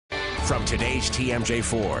from today's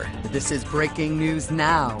TMJ4. This is breaking news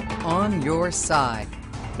now on your side.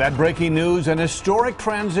 That breaking news, an historic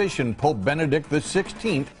transition. Pope Benedict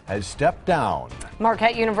XVI has stepped down.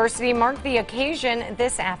 Marquette University marked the occasion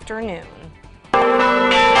this afternoon.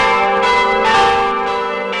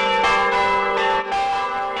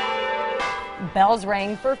 Bells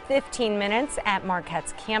rang for 15 minutes at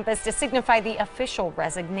Marquette's campus to signify the official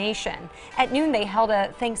resignation. At noon, they held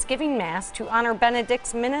a Thanksgiving Mass to honor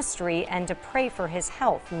Benedict's ministry and to pray for his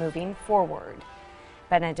health moving forward.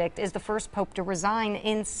 Benedict is the first pope to resign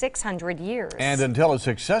in 600 years. And until a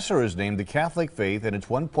successor is named, the Catholic faith and its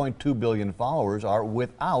 1.2 billion followers are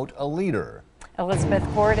without a leader. Elizabeth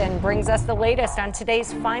Gordon brings us the latest on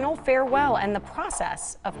today's final farewell and the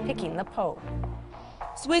process of picking the pope.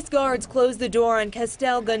 Swiss guards closed the door on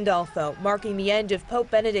Castel Gandolfo, marking the end of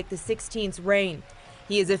Pope Benedict XVI's reign.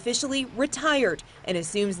 He is officially retired and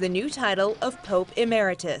assumes the new title of Pope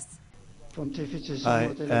Emeritus.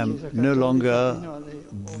 I am no longer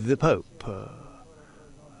the Pope,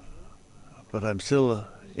 but I'm still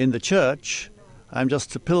in the church. I'm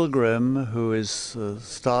just a pilgrim who is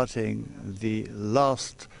starting the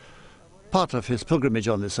last part of his pilgrimage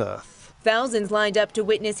on this earth. Thousands lined up to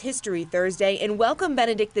witness history Thursday and welcome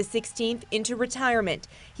Benedict XVI into retirement.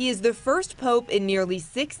 He is the first pope in nearly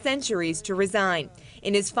 6 centuries to resign.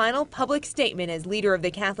 In his final public statement as leader of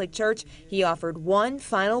the Catholic Church, he offered one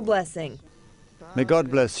final blessing. May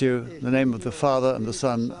God bless you, in the name of the Father and the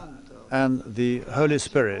Son and the Holy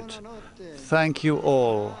Spirit. Thank you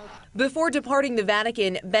all. Before departing the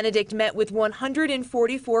Vatican, Benedict met with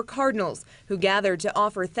 144 cardinals who gathered to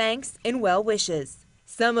offer thanks and well wishes.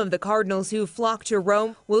 Some of the cardinals who flocked to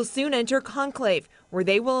Rome will soon enter conclave, where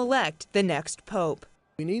they will elect the next pope.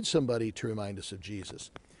 We need somebody to remind us of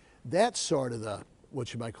Jesus. That's sort of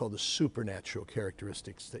what you might call the supernatural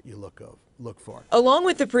characteristics that you look for. Along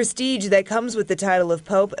with the prestige that comes with the title of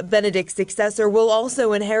pope, Benedict's successor will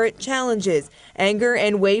also inherit challenges, anger,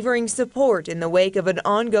 and wavering support in the wake of an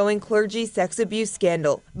ongoing clergy sex abuse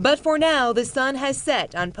scandal. But for now, the sun has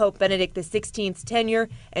set on Pope Benedict XVI's tenure,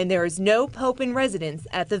 and there is no pope in residence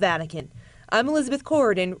at the Vatican. I'm Elizabeth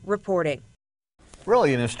Corridan reporting.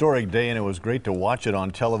 Really an historic day, and it was great to watch it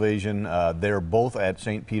on television. They're both at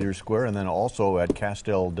St. Peter's Square and then also at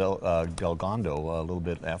Castel Gandolfo a little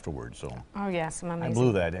bit afterwards. So Oh, yes, amazing. I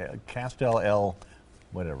blew that. Castel El,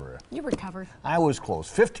 whatever. You recovered. I was close.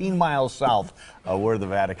 15 miles south where the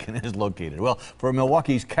Vatican is located. Well, for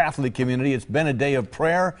Milwaukee's Catholic community, it's been a day of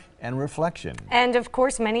prayer and reflection. And of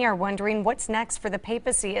course, many are wondering what's next for the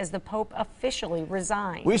papacy as the Pope officially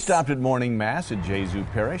resigns. We stopped at morning mass at Jesu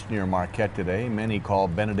Parish near Marquette today. Many call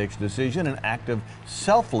Benedict's decision an act of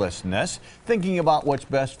selflessness, thinking about what's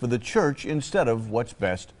best for the church instead of what's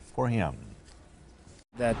best for him.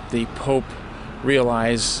 That the Pope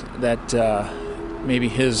realize that maybe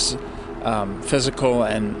his physical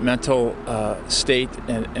and mental state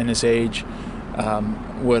and his age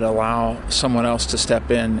would allow someone else to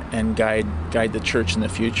step in and guide the church in the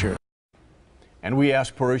future. And we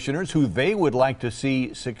asked parishioners who they would like to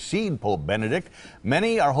see succeed Pope Benedict.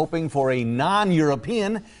 Many are hoping for a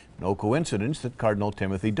non-European. No coincidence that Cardinal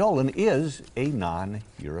Timothy Dolan is a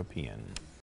non-European.